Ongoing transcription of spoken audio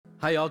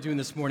How y'all doing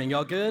this morning?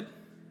 Y'all good?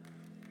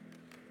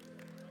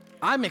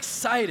 I'm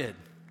excited.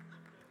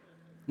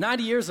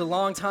 90 years is a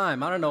long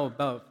time. I don't know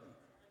about,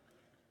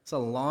 it's a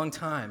long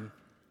time.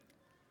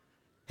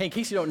 Hey, in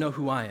case you don't know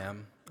who I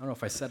am, I don't know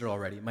if I said it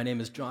already. My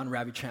name is Jon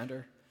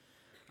Ravichander.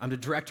 I'm the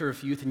Director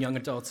of Youth and Young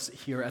Adults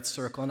here at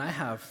Circle, and I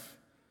have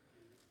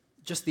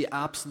just the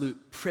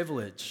absolute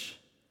privilege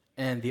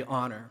and the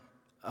honor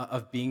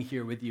of being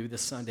here with you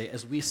this Sunday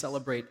as we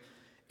celebrate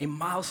a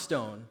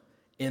milestone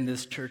in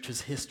this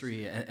church's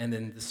history and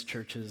in this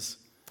church's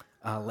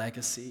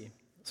legacy.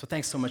 So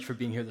thanks so much for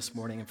being here this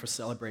morning and for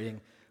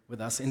celebrating with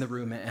us in the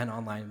room and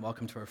online.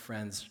 Welcome to our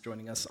friends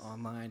joining us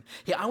online.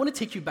 Hey, I want to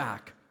take you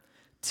back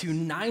to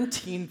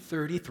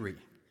 1933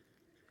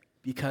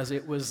 because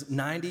it was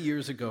 90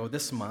 years ago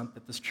this month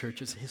that this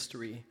church's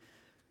history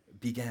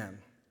began.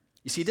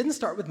 You see, it didn't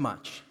start with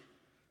much.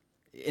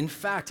 In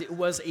fact, it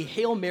was a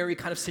Hail Mary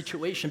kind of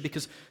situation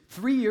because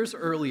 3 years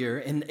earlier,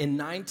 in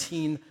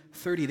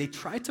 1930, they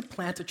tried to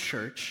plant a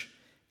church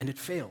and it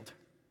failed.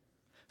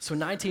 So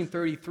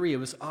 1933, it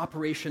was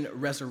Operation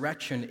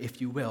Resurrection, if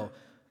you will.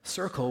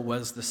 Circle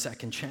was the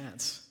second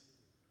chance.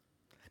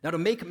 Now, to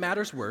make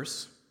matters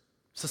worse,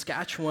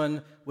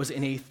 Saskatchewan was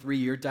in a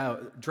 3-year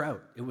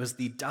drought. It was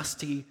the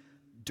dusty,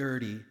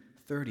 dirty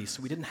 30s,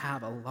 so we didn't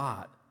have a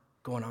lot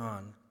going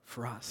on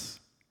for us.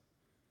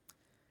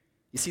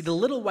 You see, the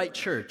Little White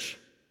Church,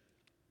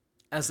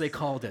 as they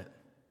called it,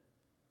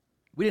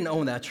 we didn't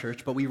own that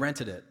church, but we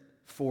rented it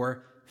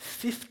for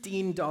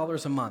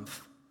 $15 a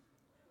month.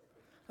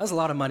 That was a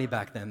lot of money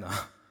back then, though.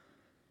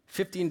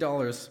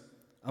 $15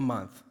 a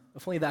month.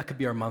 If only that could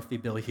be our monthly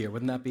bill here.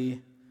 Wouldn't that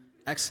be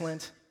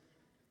excellent?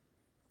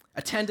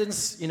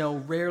 Attendance,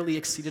 rarely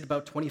exceeded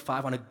about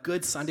 25. On a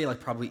good Sunday, like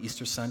probably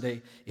Easter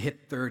Sunday, it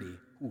hit 30.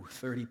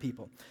 30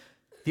 people.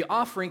 The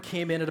offering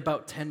came in at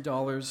about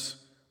 $10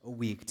 a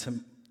week to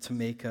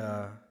make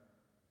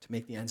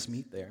the ends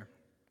meet there.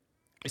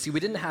 You see, we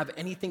didn't have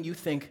anything you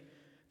think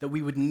that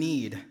we would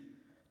need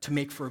to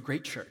make for a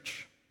great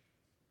church,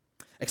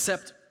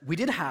 except we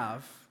did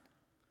have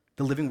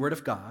the living Word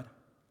of God,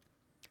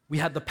 we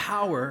had the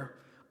power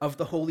of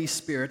the Holy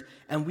Spirit,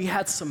 and we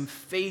had some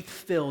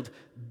faith-filled,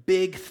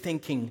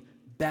 big-thinking,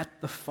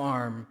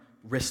 bet-the-farm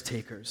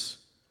risk-takers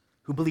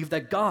who believed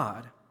that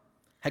God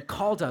had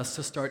called us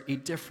to start a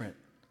different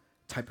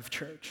type of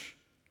church.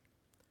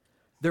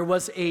 There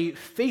was a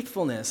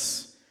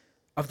faithfulness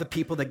of the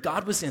people that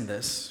God was in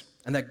this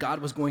and that God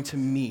was going to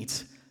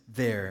meet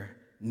their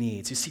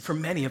needs. You see, for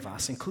many of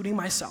us, including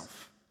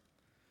myself,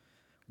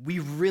 we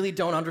really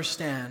don't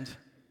understand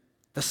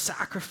the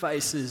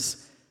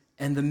sacrifices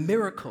and the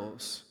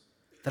miracles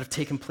that have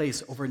taken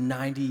place over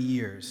 90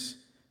 years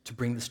to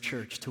bring this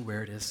church to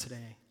where it is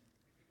today.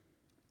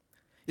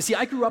 You see,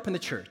 I grew up in the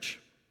church,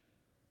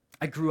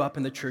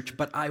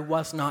 but I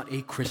was not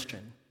a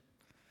Christian.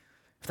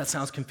 If that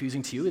sounds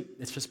confusing to you,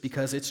 it's just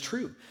because it's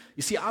true.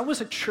 You see, I was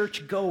a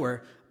church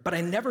goer, but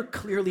I never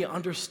clearly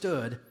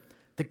understood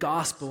the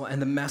gospel and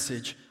the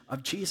message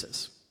of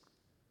Jesus.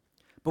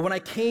 But when I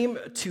came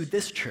to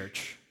this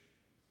church,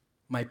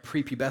 my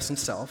prepubescent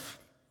self,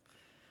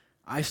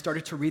 I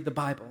started to read the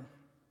Bible.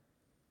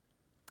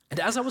 And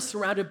as I was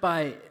surrounded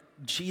by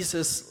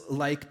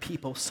Jesus-like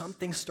people,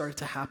 something started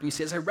to happen. You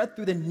see, as I read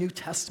through the New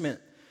Testament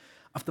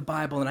of the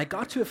Bible, and I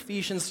got to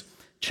Ephesians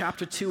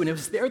chapter 2, and it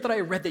was there that I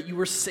read that you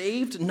were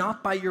saved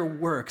not by your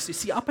works. You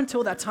see, up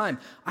until that time,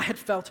 I had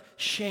felt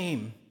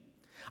shame.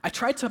 I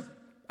tried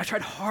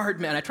hard,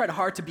 man. I tried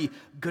hard to be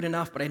good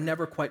enough, but I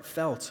never quite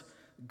felt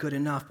good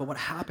enough. But what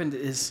happened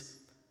is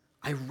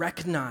I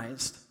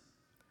recognized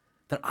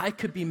that I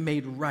could be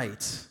made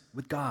right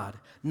with God,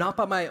 not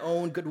by my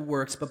own good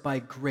works, but by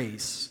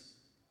grace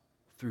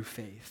through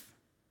faith.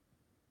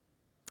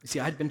 You see,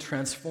 I'd been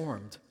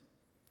transformed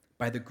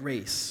by the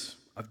grace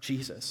of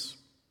Jesus.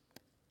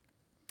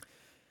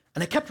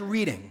 And I kept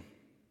reading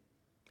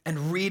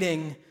and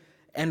reading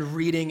and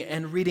reading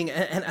and reading,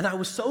 and I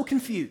was so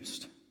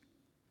confused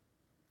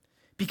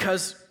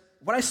because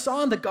what I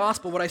saw in the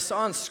gospel, what I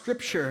saw in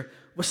Scripture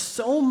was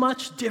so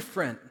much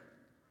different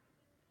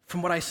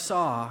from what I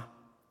saw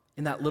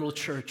in that little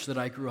church that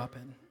I grew up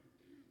in.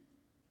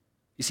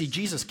 You see,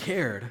 Jesus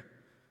cared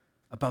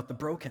about the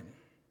broken.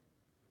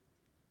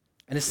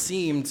 And it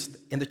seemed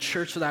in the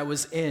church that I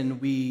was in,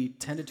 we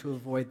tended to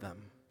avoid them.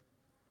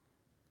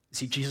 You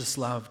see, Jesus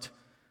loved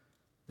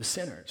the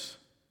sinners,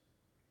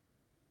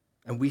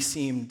 and we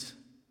seemed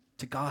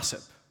to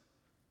gossip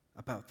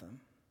about them.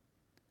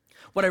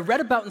 What I read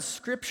about in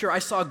Scripture, I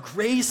saw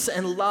grace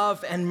and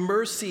love and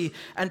mercy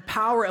and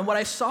power, and what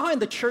I saw in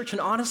the church,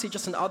 and honestly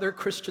just in other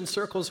Christian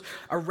circles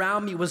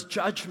around me, was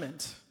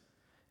judgment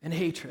and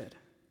hatred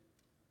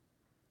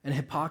and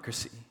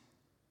hypocrisy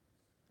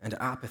and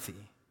apathy.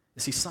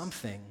 You see,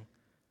 something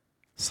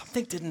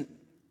didn't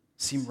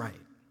seem right.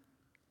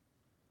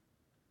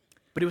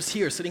 But it was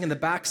here, sitting in the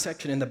back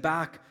section, in the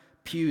back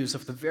pews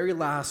of the very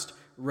last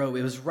row,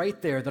 it was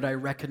right there that I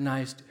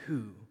recognized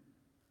who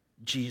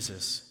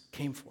Jesus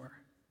came for.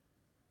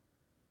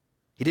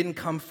 He didn't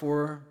come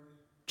for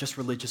just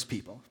religious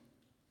people.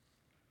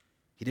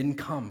 He didn't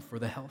come for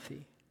the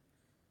healthy.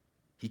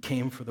 He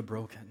came for the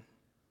broken.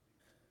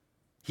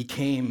 He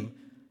came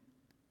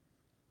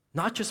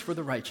not just for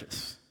the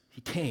righteous.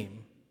 He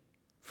came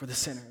for the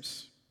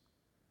sinners.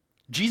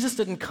 Jesus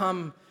didn't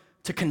come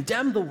to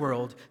condemn the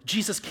world.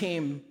 Jesus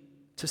came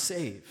to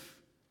save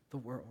the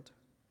world.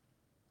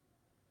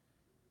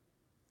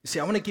 You see,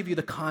 I want to give you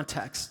the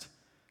context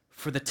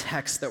for the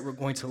text that we're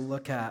going to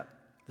look at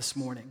this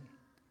morning.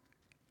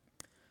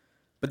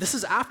 But this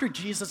is after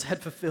Jesus had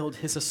fulfilled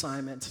his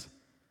assignment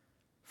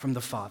from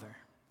the Father.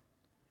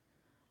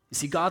 You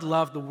see, God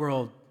loved the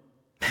world.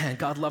 Man,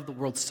 God loved the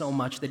world so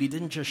much that he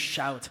didn't just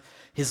shout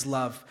his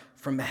love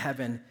from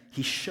heaven.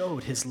 He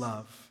showed his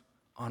love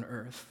on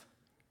earth.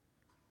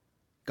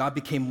 God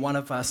became one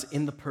of us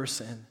in the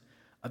person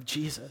of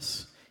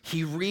Jesus.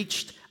 He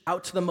reached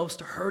out to the most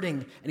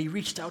hurting, and he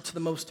reached out to the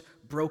most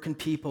broken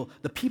people,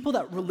 the people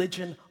that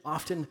religion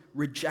often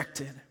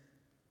rejected.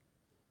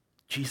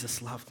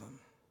 Jesus loved them.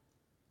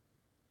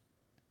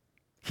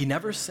 He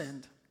never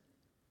sinned,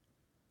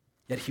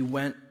 yet he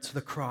went to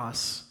the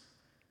cross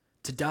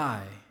to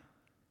die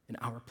in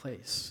our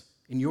place,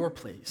 in your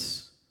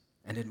place,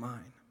 and in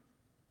mine.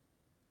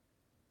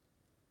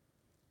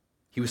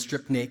 He was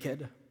stripped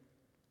naked.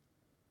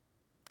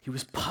 He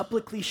was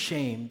publicly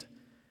shamed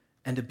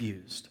and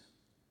abused.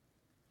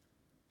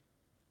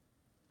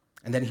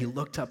 And then he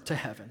looked up to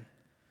heaven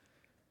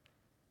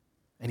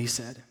and he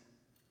said,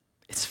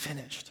 "It's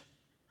finished.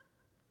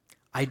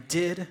 I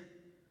did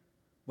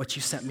what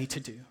you sent me to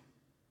do.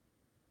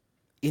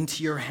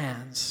 Into your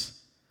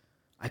hands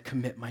I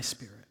commit my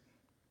spirit."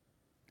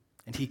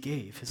 And he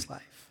gave his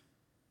life.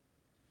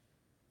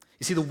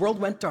 You see, the world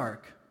went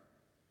dark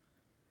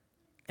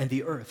and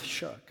the earth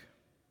shook.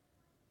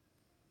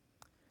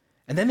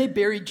 And then they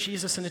buried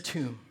Jesus in a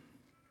tomb.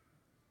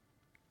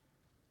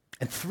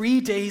 And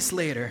 3 days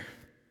later,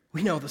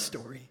 we know the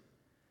story.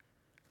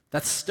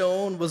 That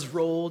stone was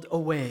rolled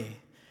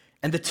away,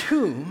 and the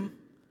tomb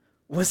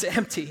was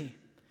empty,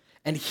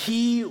 and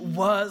he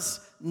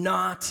was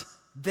not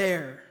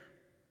there.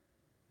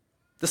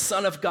 The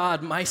Son of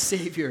God, my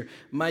Savior,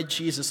 my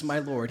Jesus, my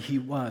Lord, he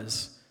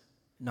was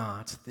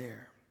not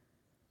there.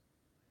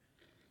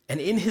 And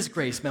in his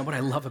grace, man, what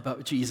I love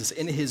about Jesus,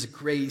 in his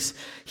grace,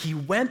 he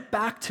went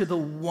back to the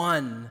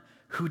one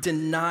who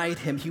denied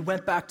him. He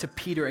went back to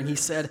Peter and he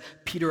said,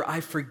 "Peter,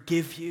 I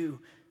forgive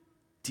you.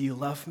 Do you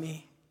love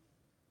me?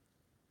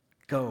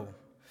 Go,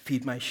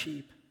 feed my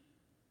sheep."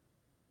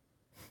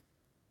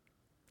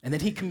 And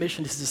then he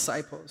commissioned his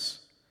disciples,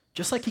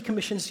 just like he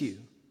commissions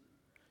you,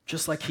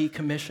 just like he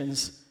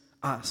commissions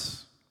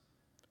us,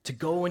 to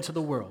go into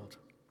the world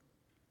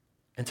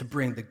and to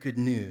bring the good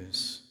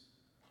news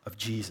of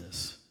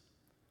Jesus.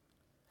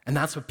 And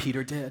that's what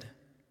Peter did.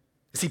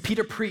 You see,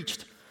 Peter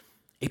preached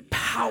a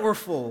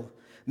powerful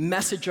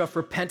message of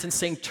repentance,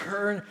 saying,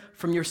 "Turn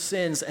from your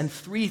sins," and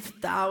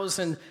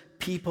 3,000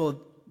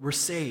 people were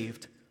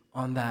saved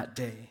on that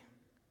day.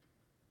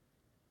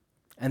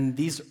 And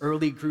these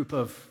early group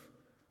of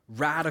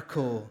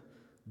radical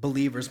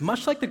believers,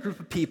 much like the group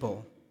of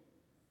people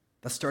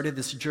that started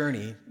this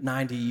journey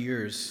 90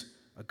 years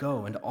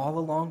ago and all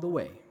along the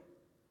way,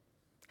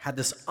 had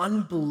this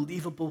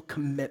unbelievable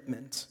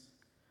commitment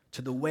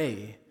to the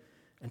way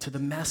and to the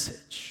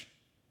message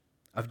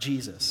of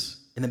Jesus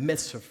in the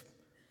midst of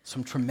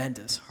some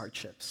tremendous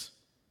hardships.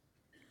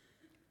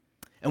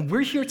 And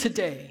we're here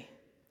today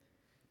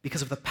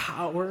because of the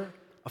power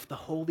of the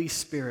Holy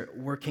Spirit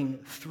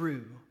working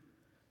through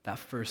that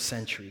first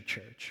century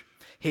church.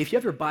 Hey, if you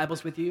have your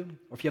Bibles with you,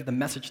 or if you have the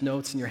message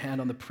notes in your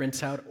hand on the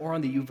printout or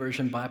on the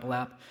YouVersion Bible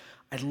app,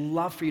 I'd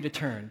love for you to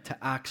turn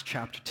to Acts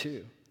chapter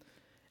 2.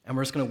 And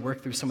we're just going to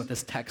work through some of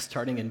this text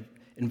starting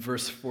in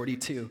verse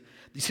 42.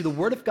 You see, the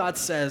Word of God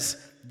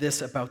says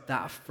this about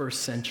that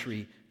first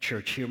century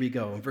church. Here we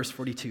go, in verse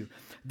 42.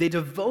 "They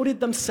devoted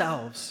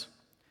themselves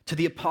to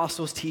the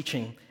apostles'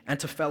 teaching and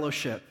to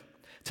fellowship,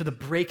 to the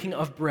breaking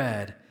of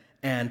bread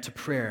and to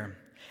prayer.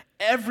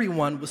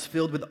 Everyone was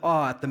filled with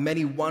awe at the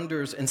many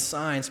wonders and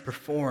signs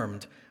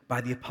performed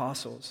by the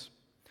apostles.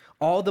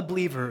 All the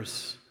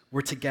believers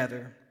were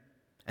together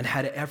and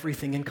had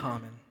everything in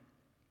common.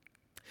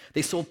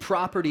 They sold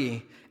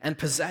property and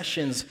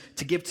possessions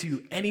to give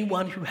to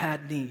anyone who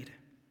had need.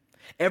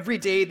 Every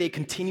day they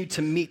continued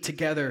to meet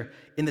together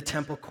in the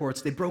temple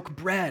courts. They broke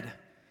bread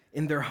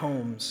in their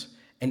homes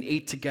and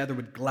ate together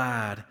with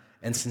glad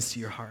and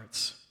sincere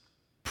hearts,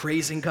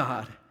 praising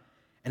God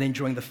and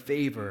enjoying the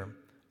favor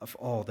of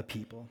all the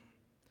people.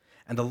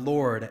 And the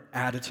Lord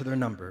added to their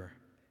number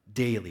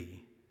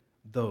daily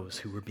those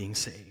who were being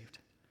saved."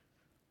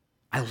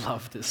 I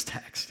love this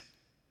text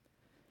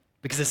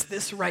because it's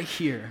this right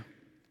here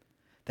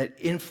that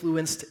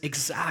influenced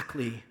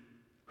exactly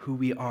who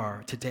we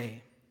are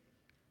today.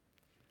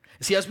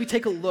 You see, as we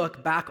take a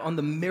look back on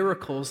the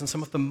miracles and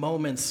some of the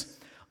moments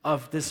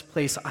of this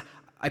place,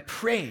 I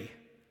pray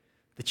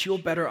that you'll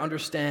better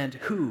understand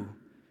who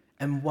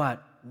and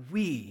what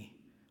we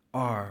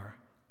are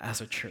as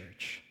a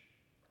church.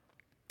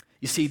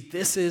 You see,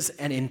 this is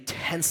an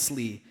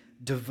intensely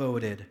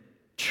devoted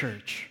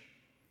church.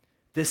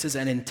 This is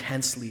an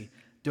intensely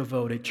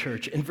devoted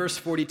church. In verse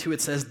 42,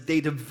 it says,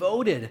 they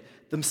devoted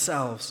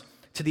themselves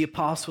to the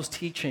apostles'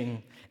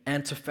 teaching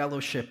and to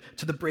fellowship,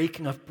 to the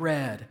breaking of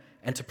bread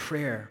and to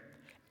prayer.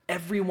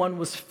 Everyone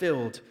was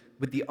filled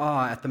with the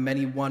awe at the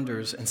many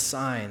wonders and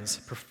signs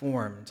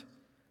performed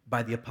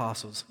by the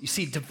apostles. You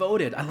see,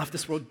 devoted, I love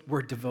this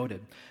word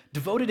devoted.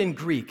 Devoted in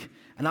Greek,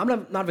 and I'm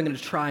not even going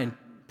to try and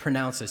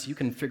pronounce this. You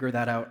can figure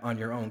that out on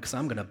your own because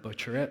I'm going to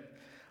butcher it.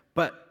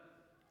 But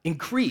in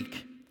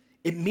Greek,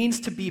 it means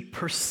to be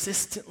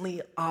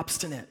persistently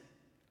obstinate,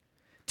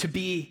 to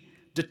be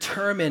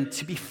determined,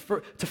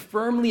 to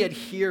firmly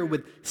adhere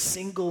with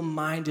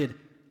single-minded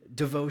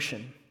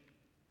devotion.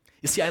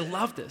 You see, I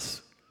love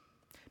this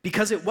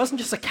because it wasn't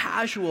just a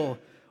casual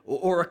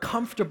or a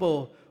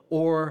comfortable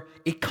or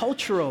a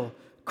cultural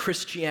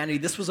Christianity.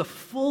 This was a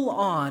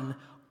full-on,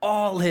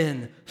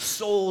 all-in,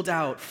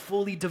 sold-out,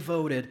 fully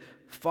devoted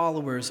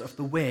followers of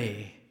the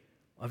way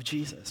of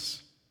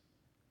Jesus.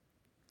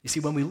 You see,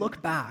 when we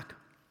look back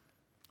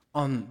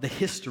on the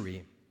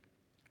history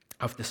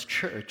of this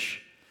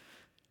church,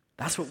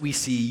 that's what we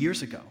see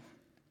years ago.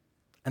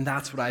 And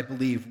that's what I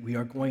believe we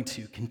are going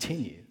to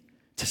continue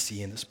to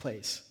see in this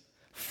place.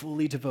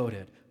 Fully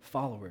devoted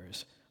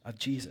followers of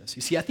Jesus.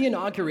 You see, at the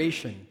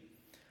inauguration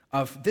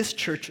of this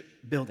church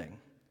building,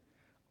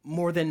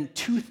 more than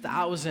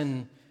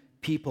 2,000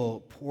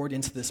 people poured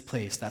into this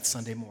place that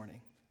Sunday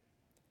morning.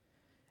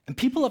 And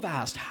people have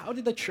asked, how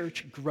did the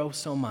church grow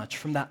so much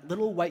from that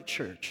little white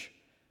church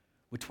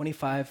with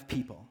 25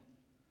 people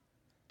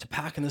to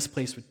pack in this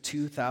place with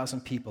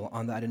 2,000 people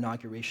on that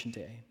inauguration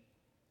day?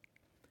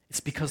 It's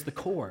because the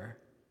core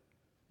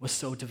was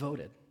so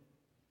devoted.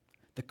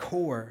 The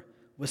core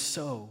was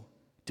so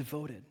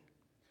devoted.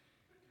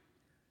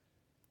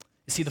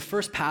 You see, the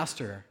first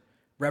pastor,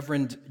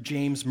 Reverend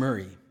James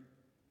Murray,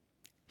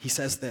 he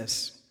says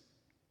this,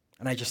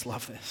 and I just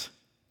love this.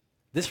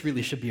 This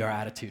really should be our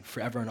attitude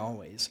forever and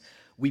always.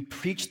 We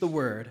preached the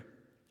word,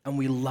 and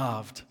we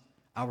loved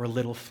our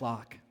little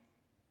flock,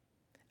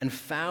 and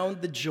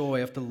found the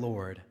joy of the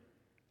Lord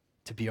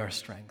to be our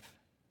strength.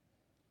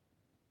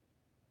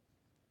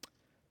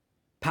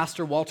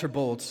 Pastor Walter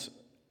Boltz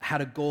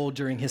had a goal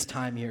during his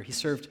time here. He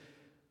served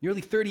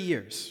nearly 30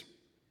 years,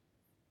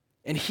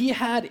 and he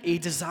had a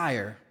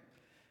desire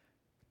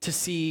to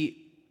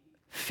see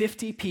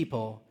 50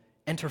 people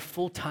enter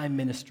full-time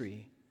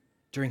ministry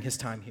during his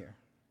time here.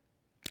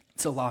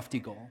 It's a lofty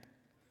goal.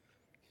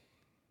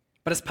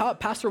 But as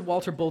Pastor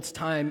Walter Bolt's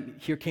time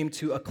here came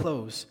to a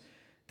close,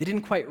 they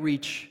didn't quite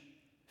reach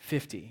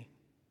 50.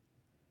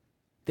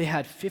 They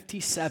had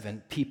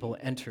 57 people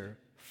enter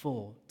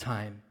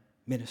full-time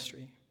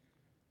ministry.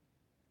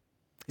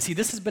 You see,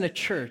 this has been a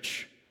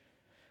church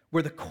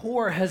where the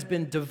core has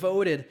been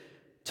devoted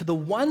to the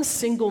one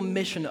single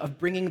mission of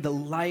bringing the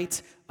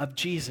light of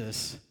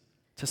Jesus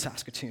to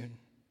Saskatoon.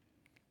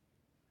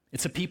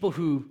 It's a people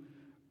who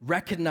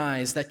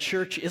recognize that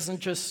church isn't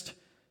just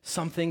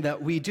something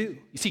that we do.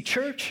 You see,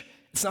 church,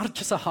 it's not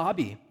just a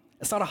hobby.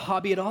 It's not a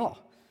hobby at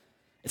all.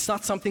 It's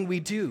not something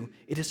we do.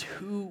 It is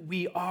who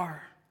we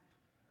are.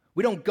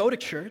 We don't go to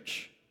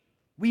church.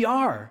 We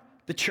are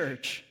the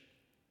church.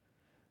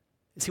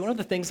 You see, one of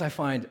the things I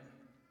find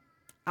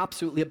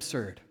absolutely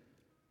absurd,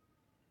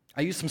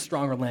 I use some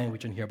stronger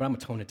language in here, but I'm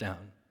going to tone it down.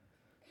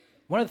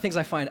 One of the things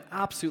I find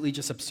absolutely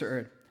just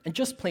absurd and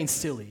just plain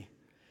silly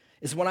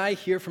is when I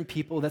hear from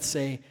people that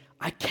say,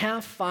 I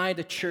can't find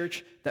a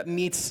church that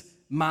meets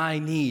my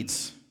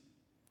needs,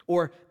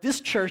 or this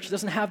church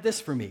doesn't have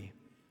this for me,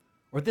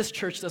 or this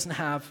church doesn't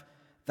have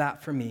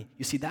that for me.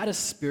 You see, that is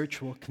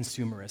spiritual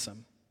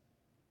consumerism.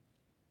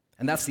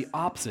 And that's the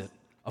opposite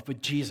of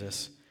what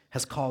Jesus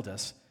has called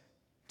us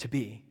to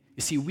be.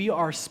 You see, we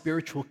are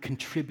spiritual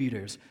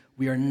contributors.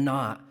 We are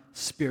not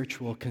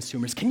spiritual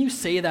consumers. Can you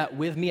say that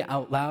with me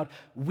out loud?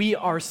 We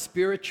are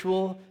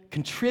spiritual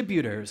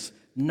contributors,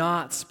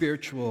 not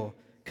spiritual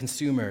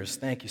consumers.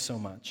 Thank you so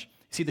much.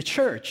 See, the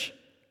church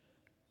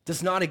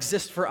does not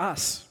exist for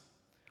us.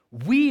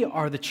 We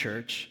are the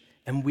church,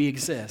 and we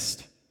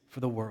exist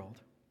for the world.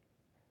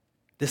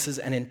 This is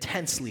an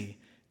intensely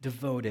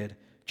devoted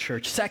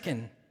church.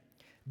 Second,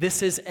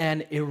 this is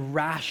an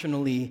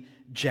irrationally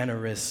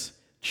generous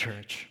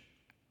church.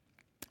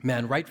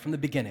 Man, right from the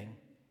beginning,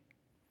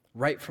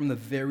 right from the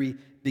very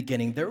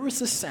beginning, there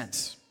was a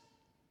sense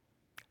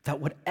that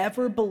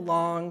whatever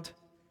belonged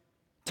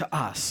to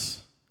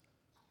us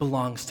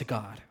belongs to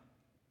God.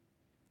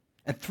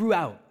 And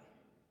throughout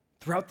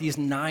these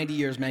 90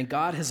 years, man,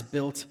 God has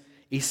built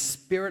a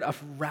spirit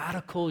of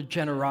radical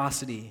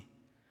generosity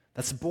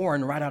that's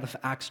born right out of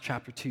Acts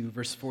chapter 2,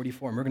 verse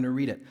 44, and we're going to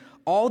read it.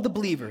 All the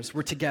believers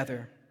were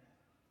together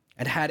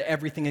and had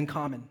everything in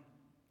common.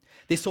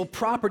 They sold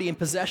property and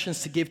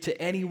possessions to give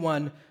to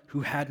anyone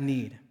who had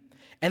need.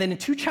 And then in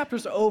 2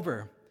 chapters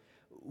over,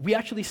 we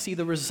actually see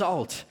the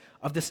result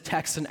of this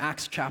text in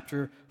Acts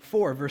chapter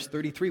 4, verse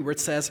 33, where it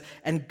says,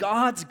 and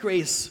God's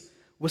grace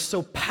was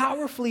so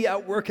powerfully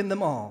at work in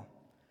them all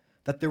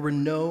that there were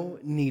no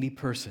needy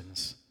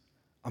persons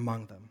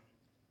among them.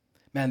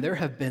 Man, there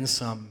have been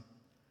some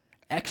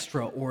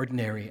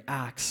extraordinary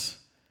acts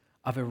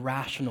of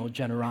irrational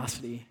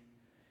generosity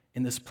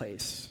in this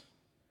place.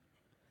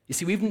 You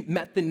see, we've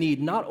met the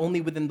need not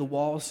only within the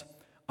walls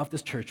of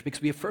this church,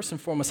 because we have first and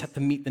foremost have to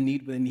meet the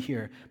need within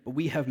here, but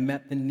we have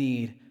met the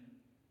need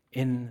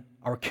in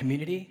our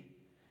community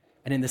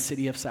and in the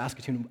city of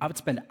Saskatoon. I would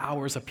spend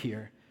hours up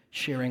here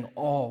sharing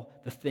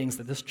all the things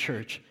that this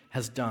church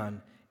has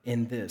done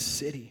in this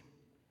city.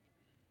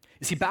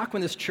 You see, back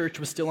when this church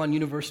was still on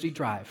University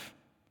Drive,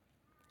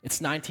 it's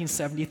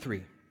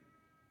 1973,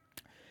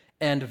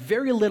 and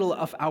very little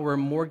of our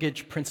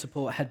mortgage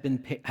principal had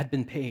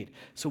been paid,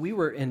 so we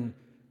were in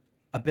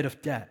a bit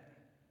of debt.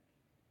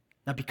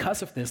 Now,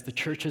 because of this, the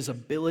church's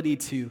ability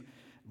to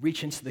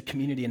reach into the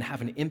community and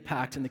have an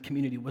impact in the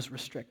community was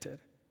restricted.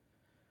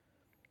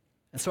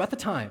 And so at the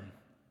time,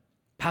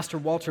 Pastor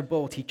Walter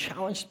Bolt, he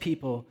challenged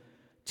people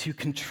to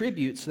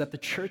contribute so that the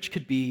church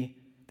could be,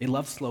 they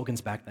loved slogans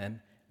back then,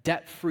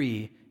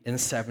 debt-free in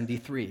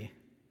 73.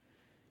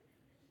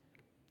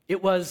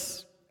 It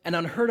was an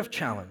unheard of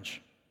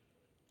challenge,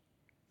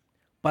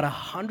 but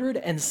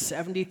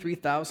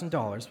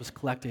 $173,000 was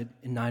collected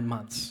in 9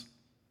 months.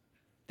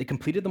 They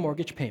completed the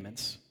mortgage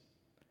payments,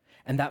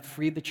 and that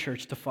freed the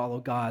church to follow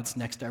God's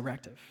next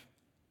directive.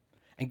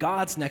 And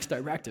God's next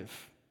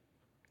directive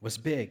was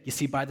big. You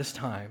see, by this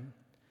time,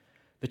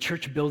 the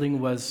church building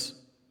was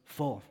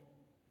full.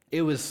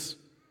 It was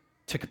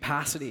to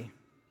capacity.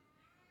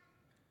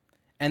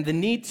 And the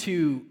need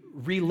to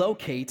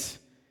relocate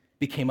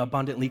became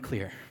abundantly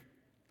clear.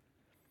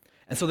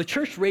 And so the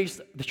church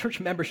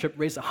membership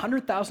raised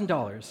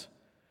 $100,000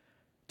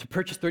 to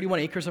purchase 31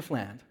 acres of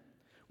land,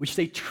 which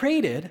they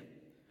traded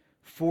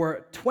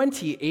for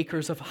 20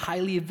 acres of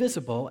highly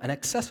visible and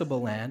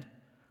accessible land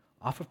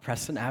off of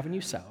Preston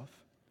Avenue South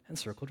and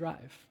Circle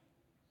Drive.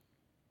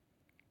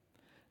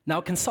 Now,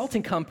 a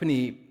consulting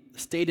company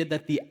stated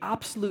that the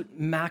absolute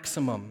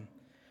maximum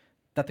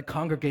that the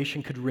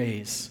congregation could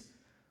raise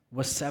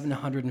was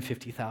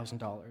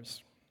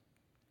 $750,000.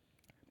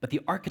 But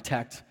the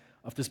architect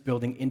of this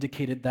building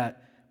indicated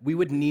that we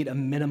would need a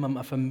minimum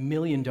of $1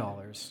 million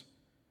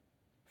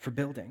for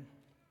building.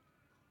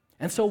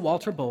 And so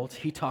Walter Bolt,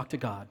 he talked to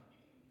God.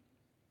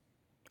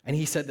 And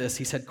he said this,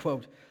 he said,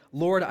 quote,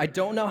 "Lord, I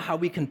don't know how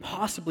we can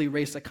possibly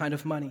raise that kind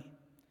of money,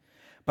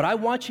 but I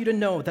want you to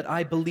know that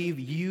I believe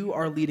you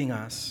are leading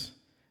us,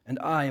 and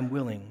I am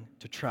willing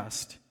to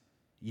trust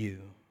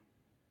you."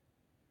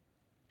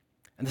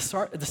 And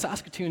the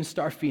Saskatoon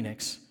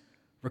Star-Phoenix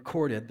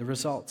recorded the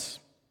results.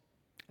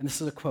 And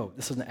this is a quote,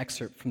 this is an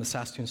excerpt from the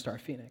Saskatoon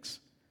Star-Phoenix.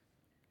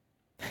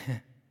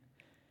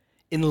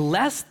 In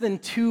less than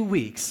 2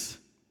 weeks,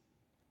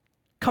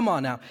 come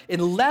on now,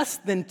 in less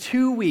than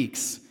 2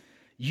 weeks,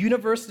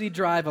 University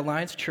Drive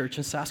Alliance Church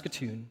in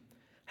Saskatoon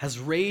has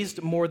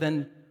raised more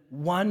than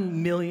 $1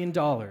 million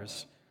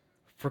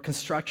for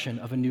construction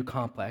of a new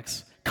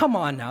complex. Come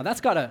on now, that's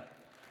gotta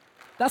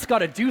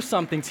do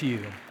something to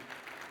you.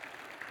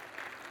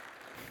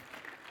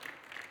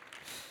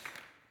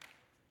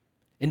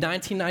 In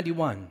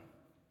 1991,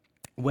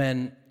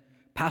 when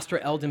Pastor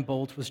Eldon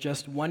Bolt was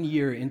just 1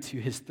 year into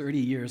his 30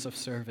 years of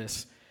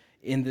service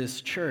in this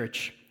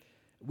church,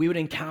 we would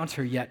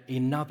encounter yet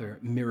another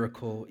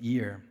miracle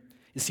year.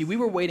 You see, we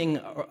were waiting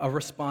a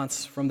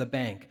response from the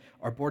bank.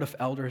 Our board of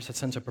elders had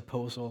sent a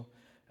proposal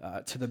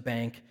to the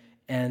bank,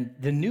 and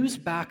the news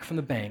back from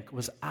the bank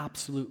was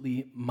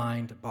absolutely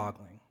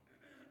mind-boggling.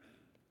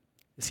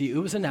 You see, it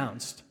was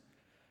announced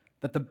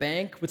that the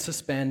bank would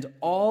suspend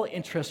all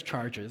interest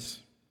charges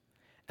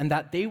and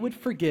that they would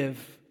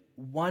forgive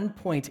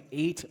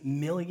 $1.8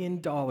 million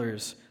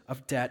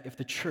of debt if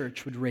the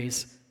church would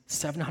raise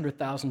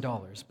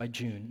 $700,000 by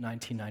June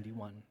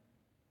 1991.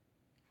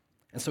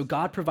 And so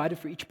God provided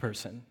for each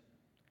person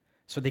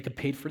so they could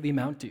pay for the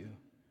amount due,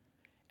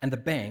 and the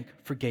bank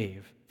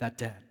forgave that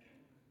debt.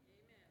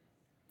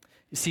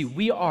 You see,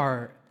 we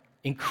are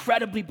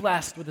incredibly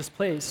blessed with this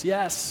place,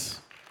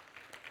 yes.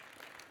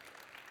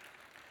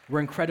 We're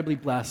incredibly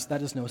blessed.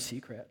 That is no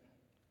secret.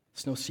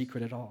 It's no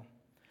secret at all.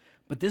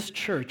 But this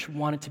church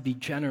wanted to be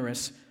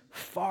generous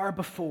far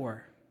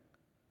before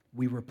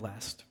we were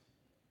blessed.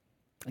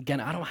 Again,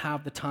 I don't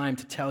have the time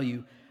to tell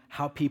you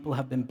how people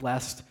have been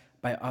blessed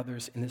by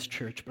others in this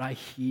church, but I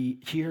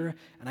hear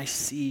and I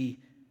see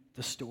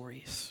the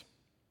stories.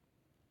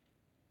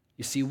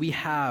 You see, we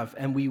have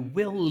and we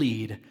will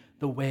lead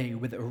the way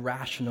with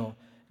irrational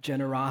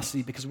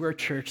generosity because we're a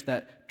church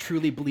that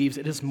truly believes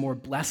it is more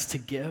blessed to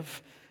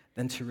give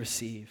than to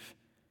receive.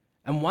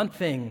 And one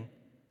thing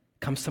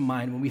comes to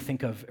mind when we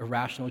think of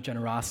irrational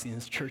generosity in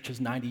this church's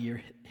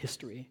 90-year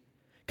history,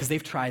 because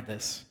they've tried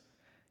this.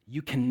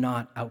 You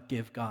cannot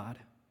outgive God.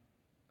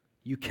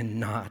 You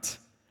cannot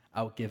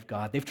outgive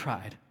God. They've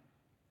tried.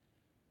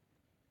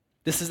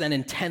 This is an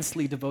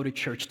intensely devoted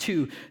church.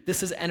 2,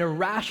 this is an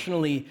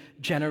irrationally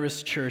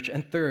generous church.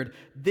 And 3rd,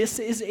 this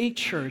is a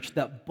church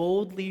that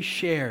boldly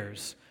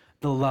shares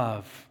the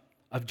love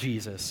of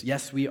Jesus.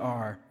 Yes, we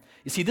are.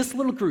 You see, this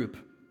little group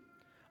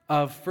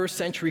of first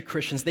century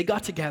Christians, they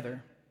got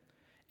together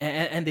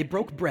and they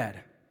broke bread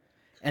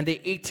and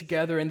they ate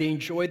together, and they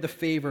enjoyed the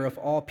favor of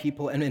all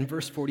people. And in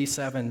verse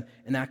 47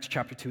 in Acts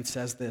chapter 2, it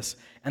says this,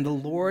 and the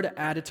Lord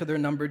added to their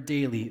number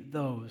daily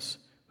those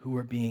who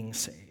were being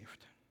saved.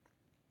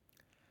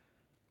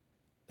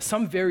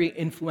 Some very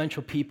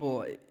influential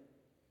people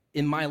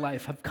in my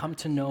life have come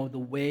to know the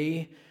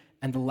way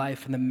and the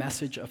life and the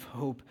message of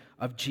hope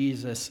of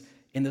Jesus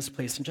in this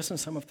place, and just in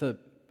some of the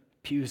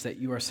pews that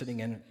you are sitting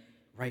in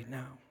right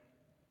now.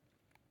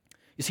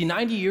 You see,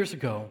 90 years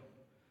ago,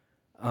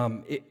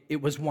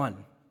 it was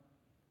one.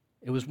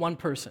 It was one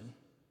person.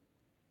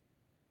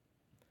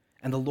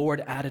 And the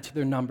Lord added to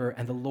their number,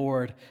 and the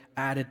Lord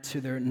added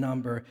to their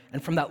number.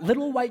 And from that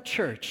little white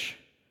church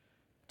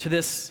to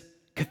this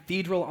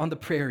cathedral on the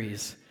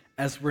prairies,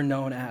 as we're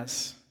known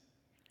as,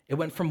 it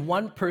went from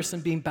one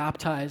person being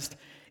baptized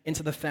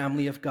into the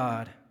family of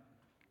God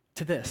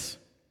to this.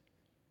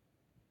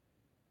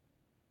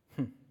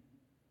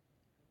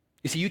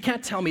 You see, you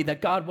can't tell me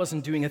that God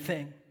wasn't doing a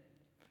thing.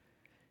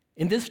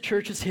 In this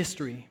church's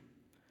history,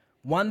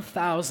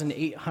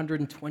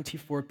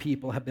 1,824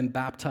 people have been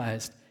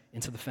baptized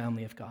into the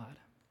family of God.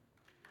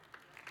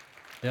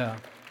 Yeah.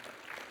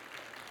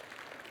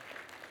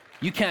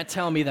 You can't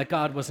tell me that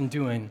God wasn't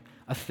doing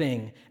a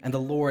thing, and the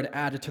Lord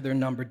added to their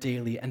number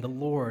daily, and the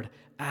Lord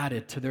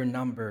added to their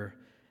number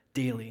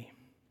daily.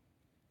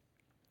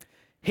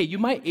 Hey, you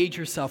might age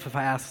yourself if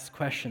I ask this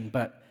question,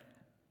 but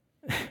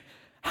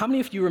how many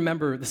of you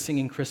remember the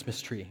singing Christmas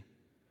tree?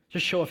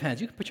 Just show of hands.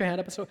 You can put your hand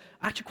up. So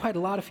actually, quite a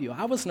lot of you.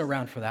 I wasn't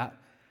around for that,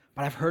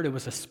 but I've heard it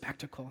was a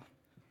spectacle.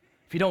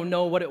 If you don't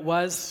know what it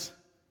was,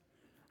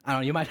 I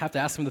don't know, you might have to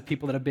ask some of the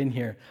people that have been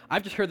here.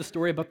 I've just heard the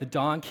story about the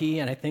donkey,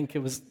 and I think it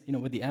was,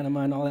 with the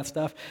anima and all that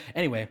stuff.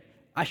 Anyway,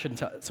 I shouldn't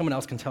tell. Someone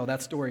else can tell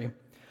that story.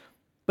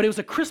 But it was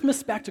a Christmas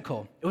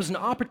spectacle. It was an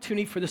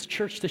opportunity for this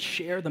church to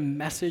share the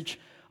message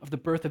of the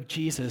birth of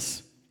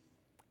Jesus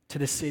to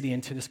this city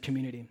and to this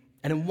community.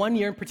 And in one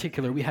year in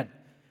particular, we had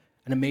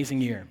an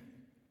amazing year.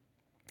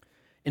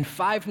 In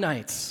 5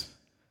 nights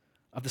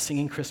of the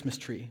singing Christmas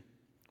tree,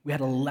 we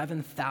had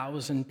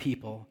 11,000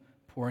 people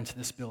pour into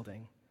this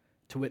building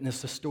to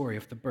witness the story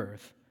of the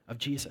birth of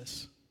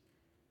Jesus.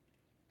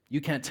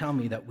 You can't tell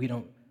me that we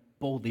don't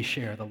boldly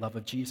share the love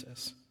of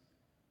Jesus.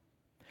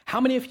 How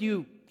many of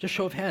you, just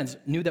show of hands,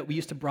 knew that we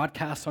used to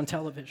broadcast on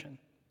television?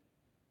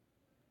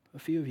 A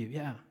few of you,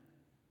 yeah.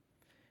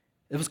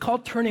 It was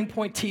called Turning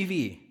Point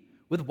TV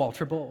with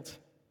Walter Bolt.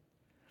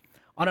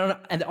 On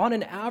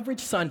an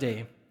average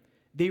Sunday,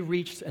 they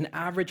reached an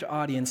average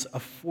audience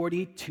of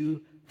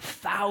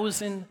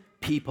 42,000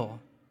 people.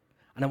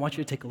 And I want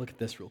you to take a look at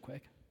this real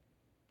quick.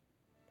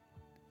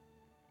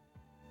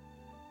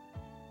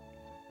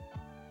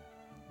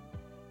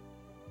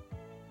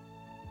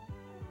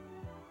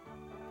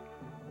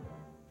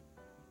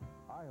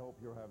 I hope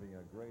you're having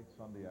a great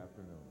Sunday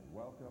afternoon.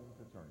 Welcome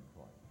to Turning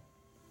Point.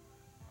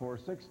 For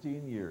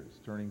 16 years,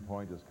 Turning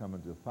Point has come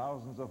into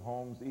thousands of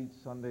homes each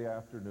Sunday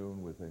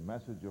afternoon with a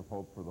message of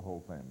hope for the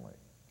whole family.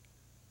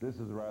 This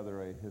is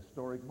rather a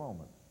historic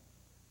moment.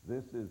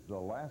 This is the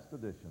last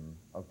edition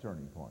of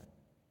Turning Point.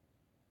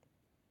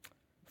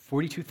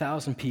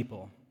 42,000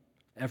 people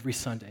every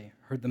Sunday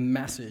heard the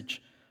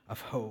message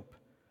of hope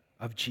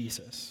of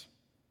Jesus.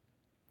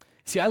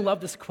 See, I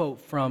love this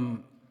quote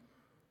from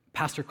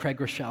Pastor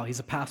Craig Rochelle. He's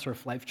a pastor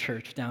of Life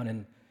Church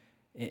down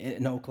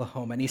in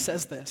Oklahoma, and he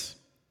says this.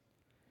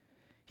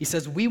 He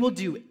says, "We will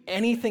do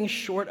anything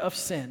short of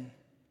sin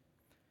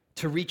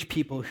to reach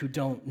people who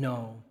don't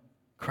know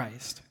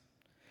Christ.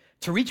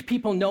 To reach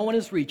people no one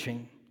is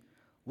reaching,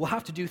 we'll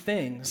have to do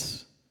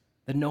things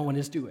that no one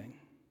is doing."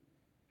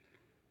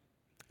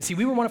 See,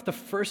 we were one of the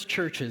first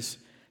churches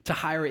to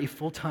hire a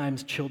full-time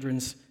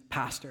children's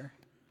pastor.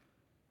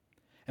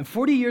 And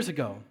 40 years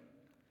ago,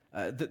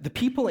 the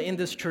people in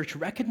this church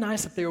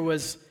recognized that there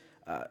was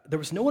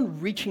no one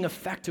reaching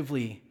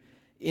effectively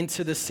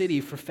into the city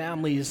for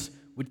families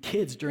with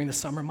kids during the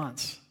summer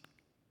months.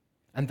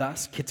 And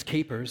thus, Kids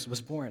Capers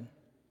was born.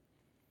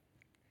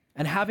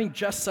 And having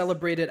just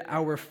celebrated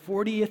our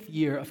 40th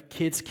year of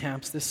kids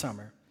camps this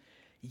summer,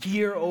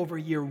 year over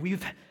year,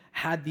 we've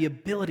had the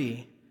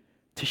ability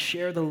to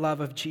share the love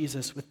of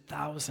Jesus with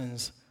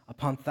thousands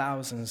upon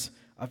thousands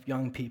of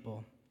young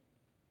people.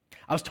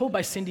 I was told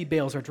by Cindy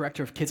Bales, our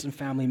director of Kids and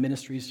Family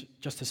Ministries,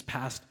 just this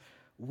past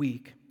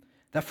week,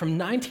 that from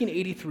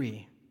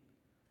 1983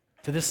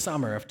 to this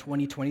summer of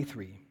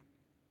 2023,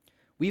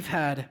 we've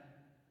had,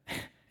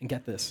 and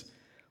get this,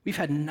 we've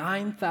had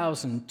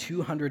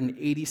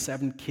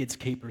 9,287 Kids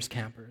Capers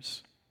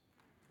campers.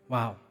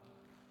 Wow.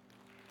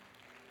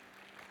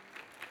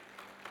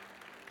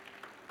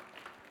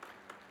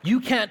 You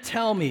can't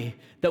tell me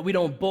that we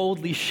don't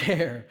boldly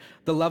share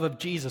the love of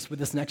Jesus with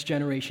this next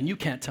generation. You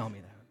can't tell me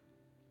that.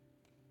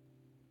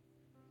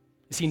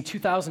 You see, in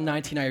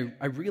 2019,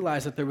 I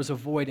realized that there was a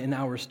void in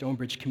our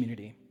Stonebridge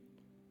community.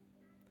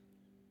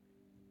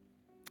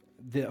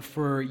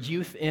 For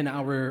youth in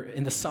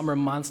the summer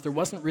months, there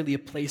wasn't really a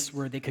place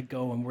where they could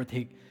go and where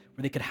they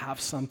could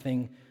have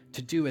something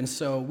to do. And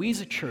so we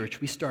as a church,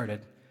 we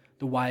started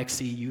the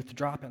YXC Youth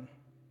Drop-In.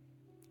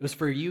 It was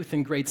for youth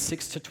in grades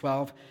 6 to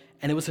 12,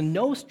 and it was a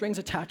no strings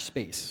attached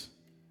space.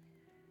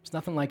 There's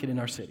nothing like it in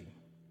our city,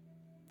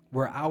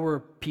 where our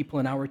people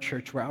in our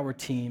church, where our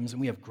teams, and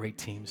we have great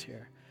teams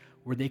here,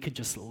 where they could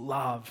just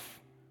love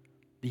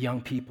the young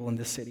people in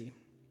this city.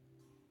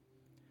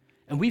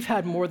 And we've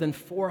had more than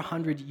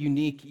 400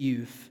 unique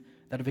youth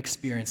that have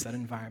experienced that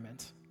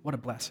environment. What a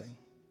blessing.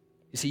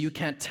 You see, you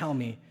can't tell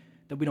me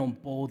that we don't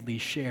boldly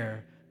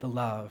share the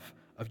love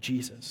of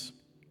Jesus.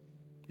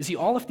 You see,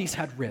 all of these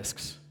had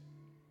risks.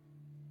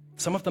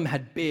 Some of them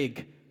had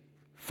big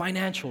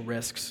financial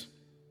risks.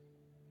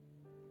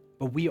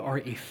 But we are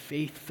a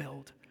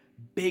faith-filled,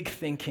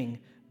 big-thinking,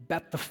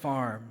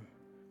 bet-the-farm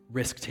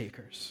risk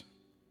takers.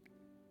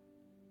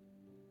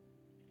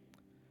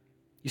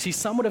 You see,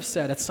 some would have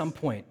said at some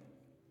point,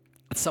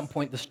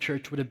 this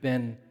church would have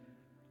been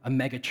a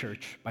mega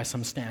church by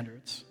some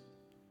standards.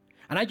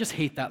 And I just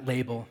hate that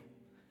label.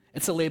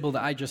 It's a label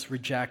that I just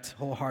reject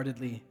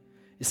wholeheartedly.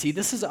 You see,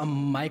 this is a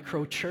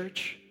micro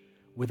church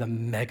with a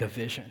mega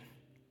vision.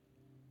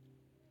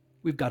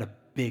 We've got a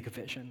big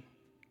vision.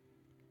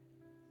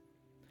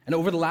 And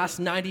over the last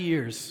 90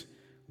 years,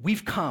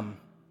 we've come,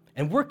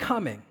 and we're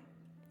coming,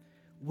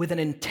 with an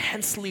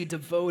intensely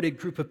devoted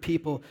group of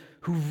people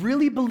who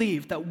really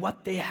believe that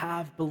what they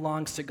have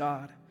belongs to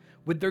God,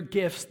 with their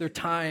gifts, their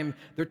time,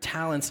 their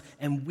talents,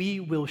 and we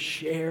will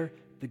share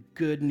the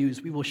good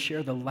news. We will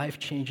share the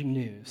life-changing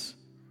news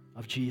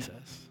of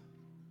Jesus.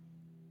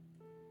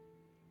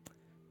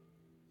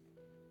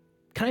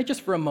 Can I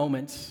just for a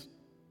moment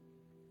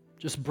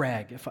just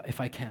brag, if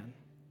I can?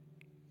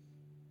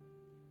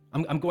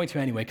 I'm going to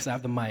anyway because I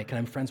have the mic and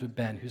I'm friends with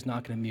Ben, who's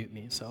not going to mute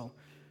me. So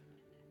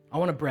I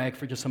want to brag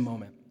for just a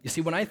moment. You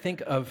see, when I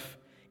think of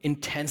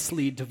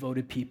intensely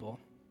devoted people,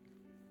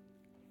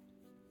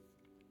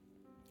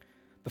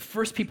 the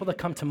first people that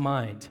come to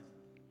mind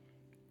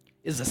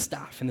is the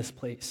staff in this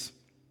place.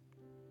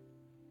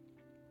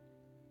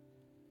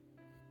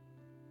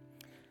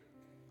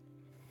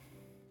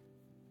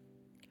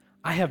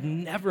 I have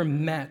never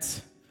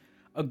met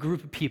a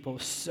group of people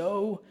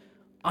so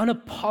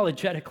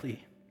unapologetically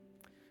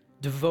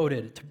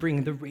devoted to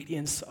bringing the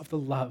radiance of the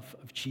love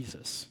of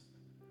Jesus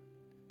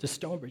to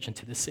Stonebridge and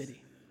to the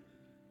city.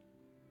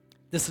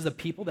 This is a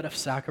people that have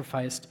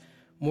sacrificed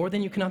more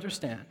than you can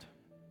understand,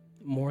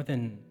 more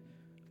than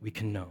we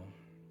can know,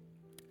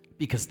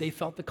 because they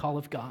felt the call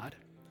of God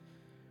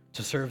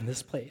to serve in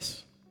this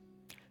place.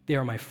 They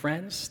are my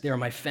friends, they are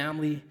my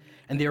family,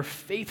 and they are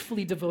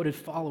faithfully devoted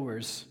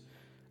followers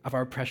of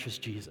our precious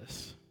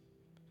Jesus.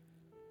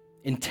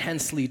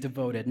 Intensely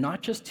devoted,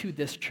 not just to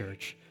this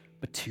church,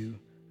 but to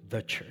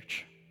the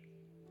church.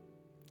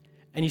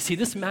 And you see,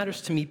 this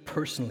matters to me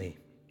personally,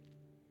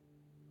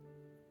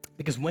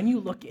 because when you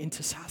look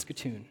into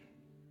Saskatoon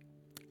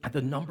at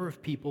the number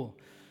of people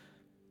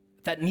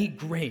that need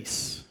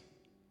grace,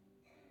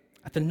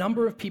 at the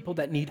number of people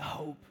that need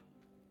hope,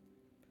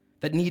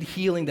 that need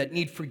healing, that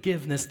need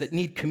forgiveness, that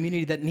need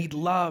community, that need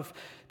love,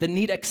 that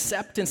need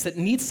acceptance, that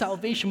need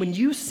salvation, when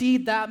you see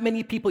that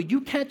many people, you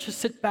can't just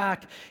sit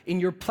back in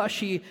your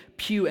plushy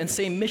pew and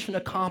say, mission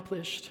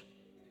accomplished.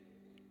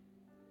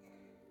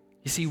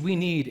 You see, we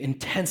need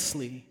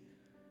intensely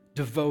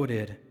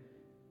devoted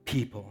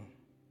people,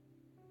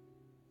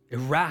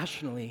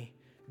 irrationally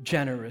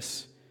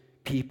generous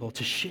people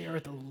to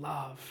share the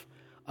love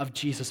of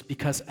Jesus,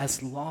 because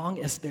as long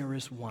as there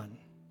is one,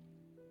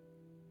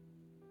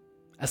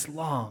 as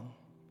long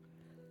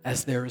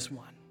as there is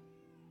one,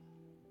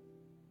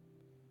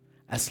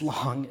 as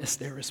long as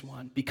there is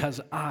one, because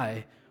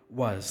I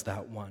was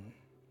that one.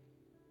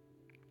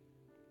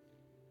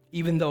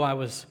 Even though I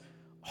was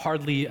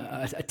hardly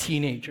a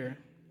teenager,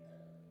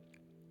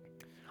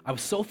 I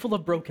was so full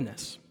of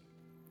brokenness.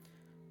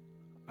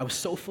 I was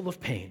so full of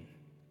pain.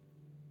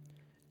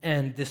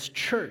 And this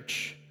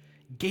church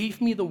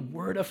gave me the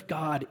word of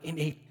God in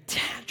a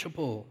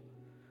tangible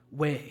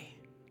way,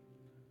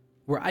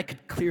 where I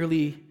could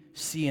clearly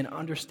see and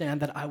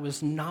understand that I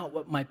was not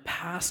what my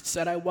past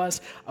said I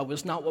was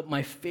not what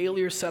my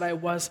failure said I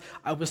was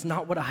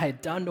not what I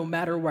had done, no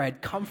matter where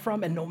I'd come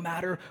from and no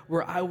matter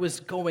where I was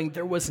going.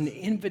 There was an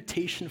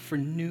invitation for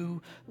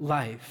new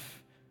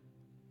life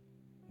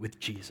with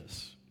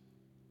Jesus.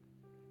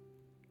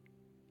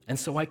 And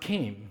so I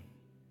came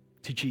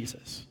to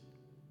Jesus.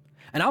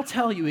 And I'll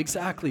tell you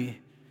exactly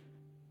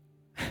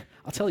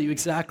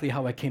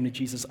how I came to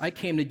Jesus. I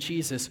came to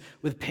Jesus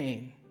with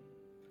pain.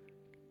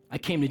 I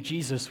came to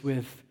Jesus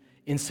with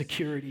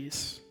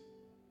insecurities.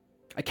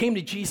 I came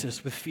to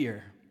Jesus with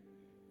fear,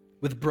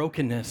 with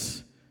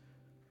brokenness,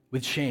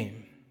 with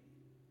shame.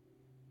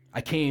 I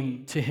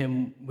came to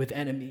him with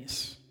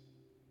enemies.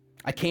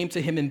 I came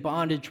to him in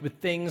bondage with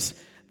things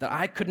that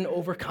I couldn't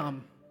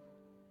overcome.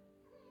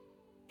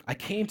 I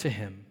came to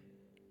him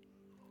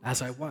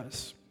as I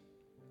was.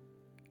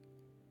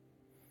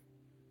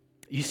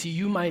 You see,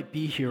 you might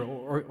be here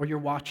or you're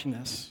watching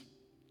this,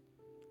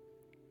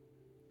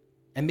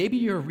 and maybe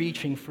you're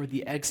reaching for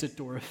the exit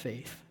door of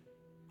faith.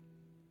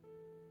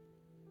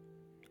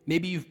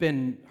 Maybe you've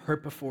been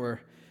hurt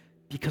before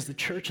because the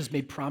church has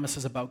made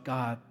promises about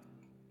God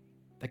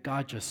that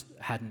God just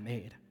hadn't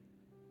made.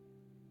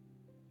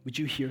 Would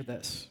you hear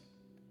this?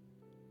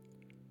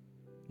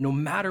 No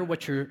matter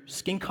what your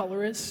skin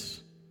color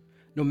is,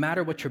 no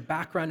matter what your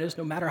background is,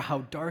 no matter how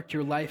dark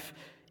your life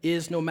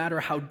is, no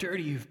matter how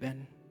dirty you've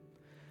been,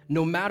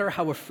 no matter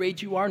how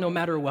afraid you are, no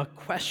matter what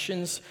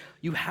questions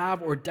you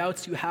have or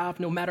doubts you have,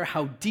 no matter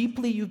how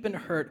deeply you've been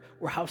hurt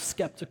or how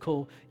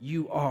skeptical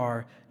you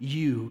are,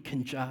 you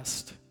can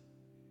just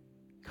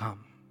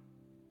come.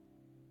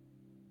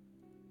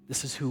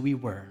 This is who we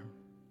were.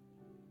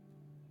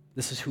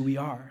 This is who we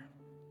are.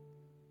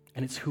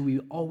 And it's who we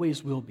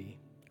always will be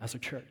as a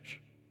church.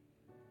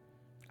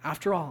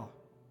 After all,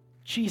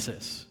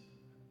 Jesus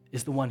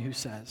is the one who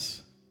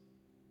says,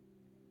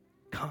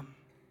 come.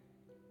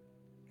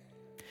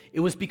 It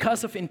was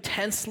because of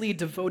intensely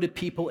devoted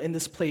people in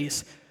this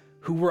place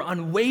who were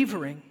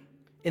unwavering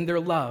in their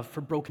love for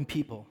broken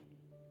people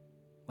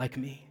like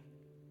me.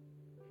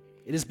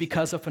 It is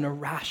because of an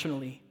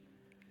irrationally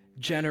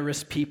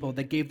generous people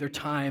that gave their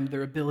time,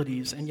 their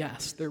abilities, and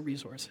yes, their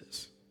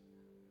resources,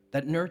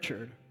 that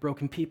nurtured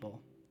broken people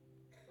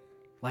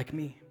like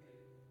me.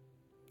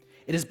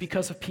 It is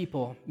because of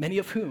people, many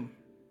of whom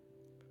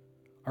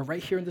are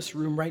right here in this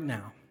room right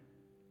now,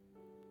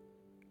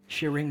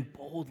 sharing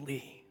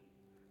boldly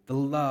the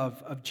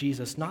love of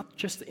Jesus, not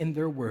just in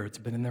their words,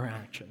 but in their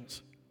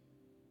actions,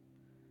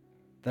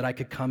 that I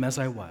could come as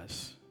I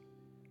was.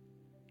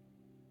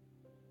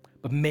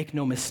 But make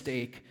no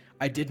mistake,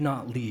 I did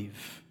not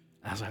leave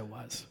as I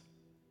was.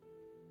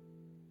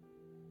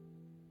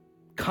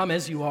 Come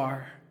as you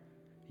are,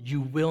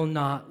 you will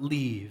not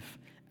leave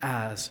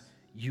as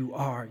you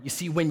are. You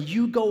see, when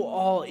you go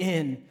all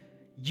in,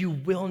 you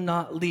will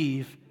not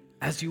leave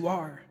as you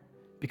are,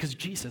 because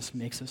Jesus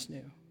makes us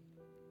new.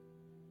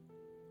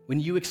 When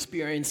you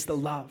experience the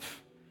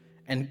love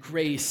and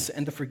grace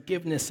and the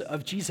forgiveness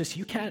of Jesus,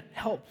 you can't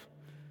help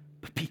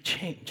but be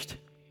changed.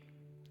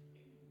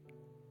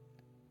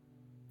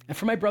 And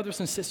for my brothers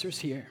and sisters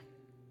here,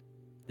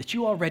 that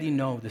you already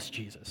know this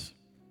Jesus,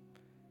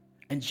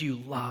 and you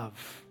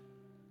love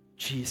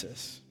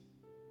Jesus,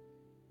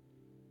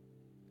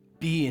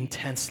 be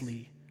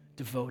intensely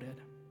devoted.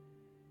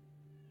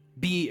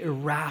 Be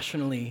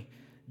irrationally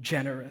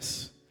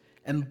generous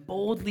and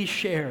boldly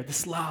share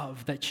this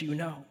love that you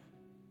know.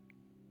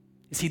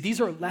 You see,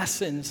 these are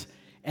lessons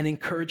and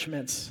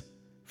encouragements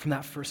from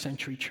that first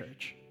century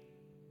church.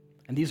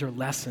 And these are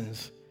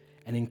lessons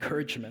and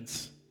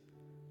encouragements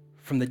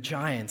from the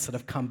giants that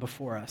have come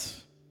before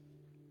us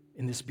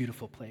in this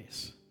beautiful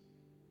place.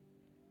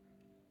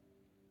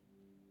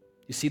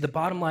 You see, the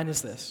bottom line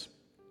is this.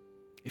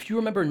 If you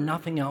remember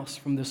nothing else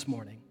from this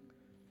morning,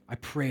 I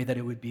pray that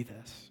it would be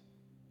this.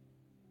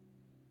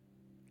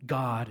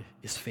 God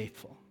is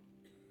faithful.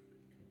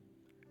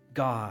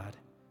 God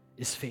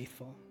is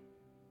faithful.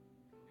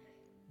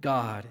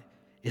 God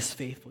is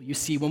faithful. You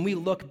see, when we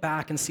look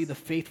back and see the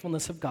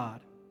faithfulness of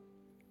God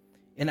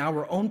in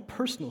our own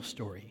personal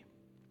story,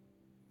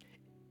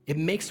 it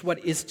makes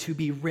what is to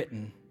be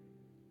written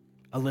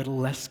a little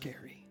less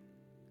scary.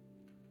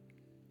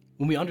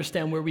 When we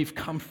understand where we've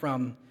come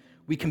from,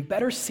 we can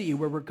better see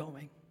where we're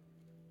going.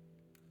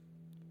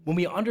 When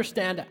we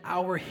understand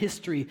our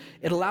history,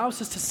 it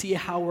allows us to see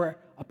how we're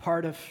a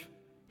part of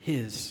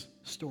His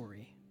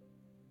story.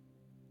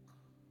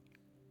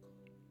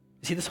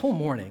 You see, this whole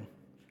morning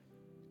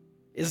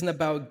isn't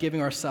about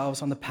giving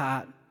ourselves on the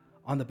pat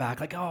on the back,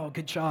 like, oh,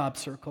 good job,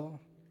 Circle.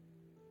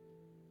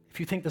 If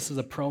you think this is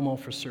a promo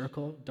for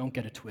Circle, don't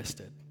get it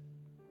twisted.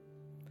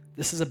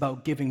 This is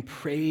about giving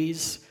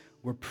praise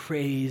where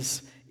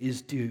praise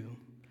is due.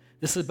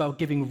 This is about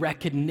giving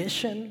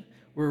recognition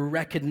where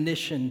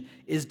recognition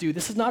is due.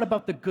 This is not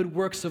about the good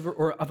works of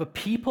a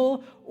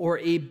people or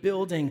a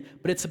building,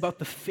 but it's about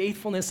the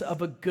faithfulness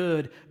of a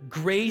good,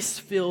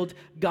 grace-filled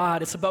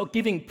God. It's about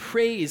giving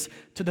praise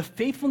to the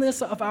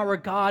faithfulness of our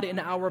God in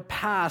our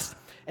past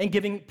and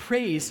giving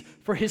praise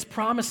for His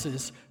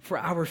promises for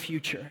our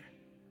future.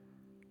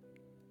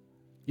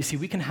 You see,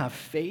 we can have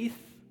faith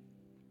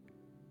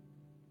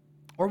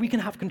or we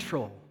can have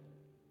control,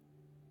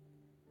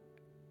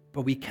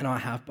 but we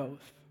cannot have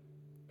both.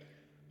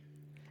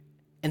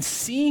 And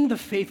seeing the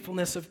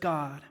faithfulness of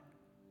God,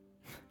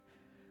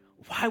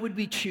 why would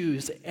we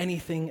choose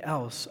anything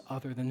else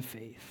other than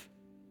faith?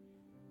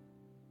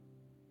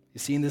 You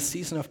see, in this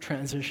season of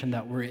transition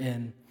that we're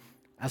in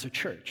as a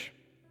church,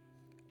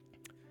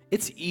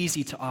 it's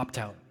easy to opt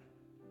out.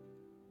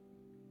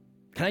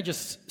 Can I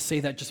just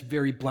say that just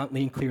very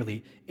bluntly and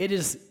clearly? It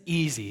is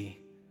easy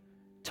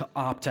to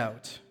opt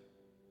out.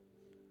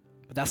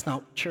 But that's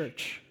not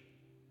church.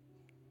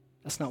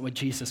 That's not what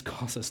Jesus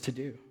calls us to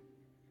do.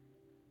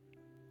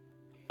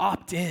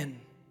 Opt in.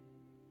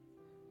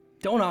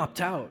 Don't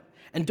opt out.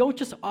 And don't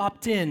just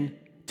opt in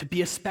to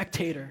be a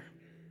spectator.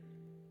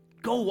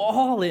 Go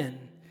all in.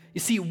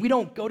 You see, we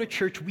don't go to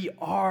church, we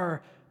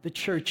are the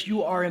church.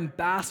 You are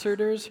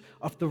ambassadors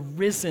of the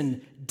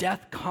risen,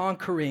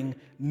 death-conquering,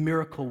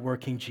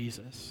 miracle-working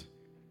Jesus.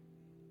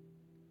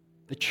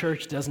 The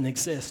church doesn't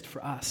exist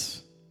for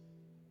us.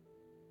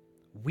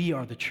 We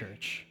are the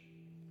church,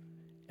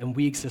 And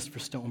we exist for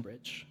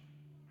Stonebridge.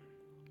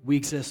 We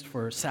exist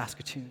for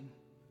Saskatoon.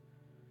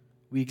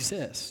 We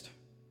exist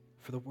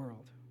for the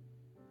world.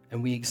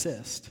 And we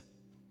exist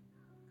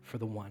for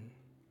the one.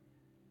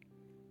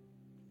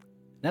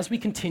 And as we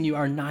continue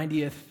our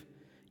 90th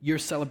year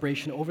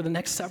celebration over the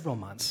next several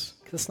months,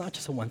 because it's not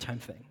just a one-time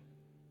thing,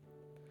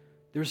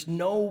 there's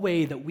no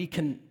way that we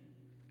can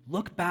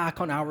look back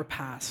on our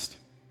past,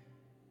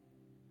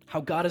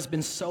 how God has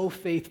been so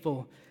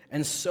faithful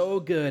and so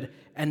good,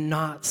 and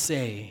not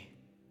say,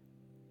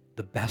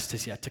 the best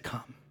is yet to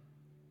come.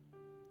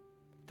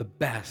 The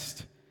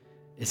best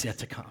is yet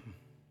to come.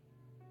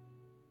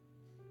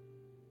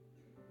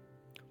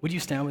 Would you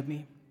stand with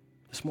me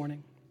this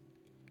morning?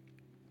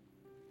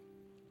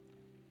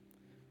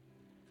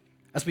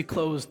 As we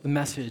close the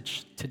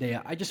message today,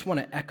 I just want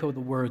to echo the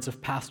words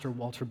of Pastor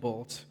Walter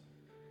Bolt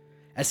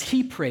as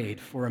he prayed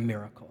for a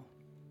miracle.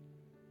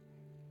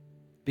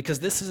 Because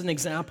this is an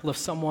example of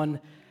someone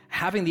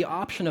having the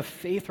option of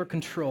faith or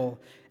control,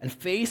 and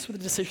faced with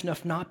the decision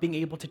of not being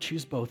able to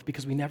choose both,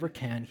 because we never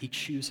can, he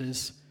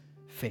chooses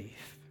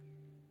faith.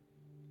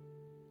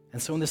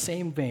 And so in the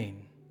same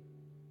vein,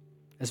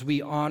 as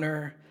we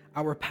honor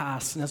our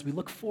past and as we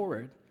look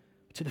forward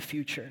to the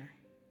future,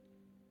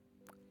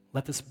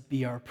 let this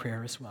be our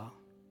prayer as well.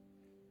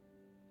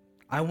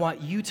 I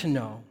want you to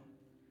know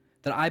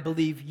that I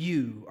believe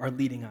you are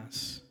leading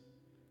us,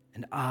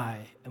 and I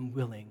am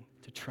willing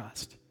to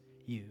trust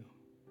you.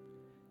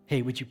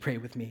 Hey, would you pray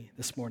with me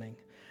this morning?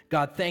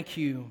 God, thank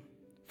you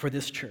for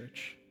this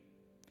church.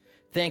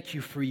 Thank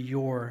you for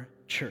your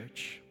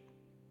church.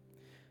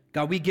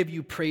 God, we give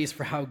you praise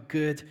for how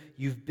good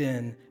you've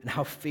been and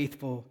how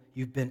faithful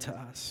you've been to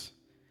us.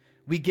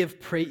 We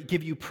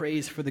give you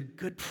praise for the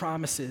good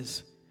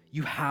promises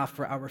you have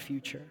for our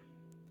future.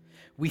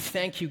 We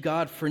thank you,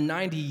 God, for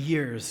 90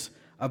 years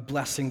of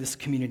blessing this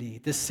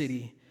community, this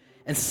city,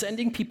 and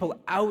sending people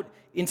out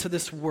into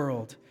this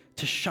world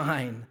to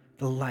shine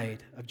the light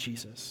of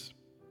Jesus.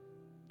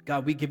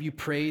 God, we give you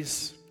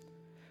praise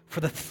for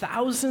the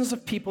thousands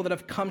of people that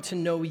have come to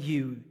know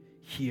you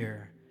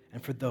here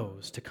and for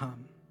those to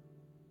come.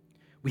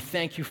 We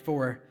thank you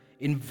for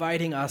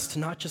inviting us to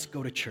not just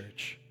go to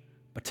church,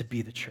 but to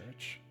be the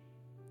church.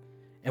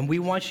 And we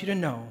want you to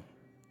know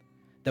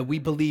that we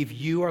believe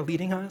you are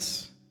leading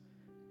us,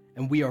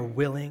 and we are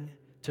willing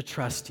to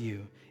trust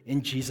you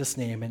in Jesus'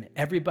 name. And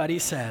everybody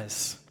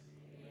says,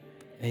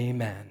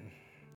 amen.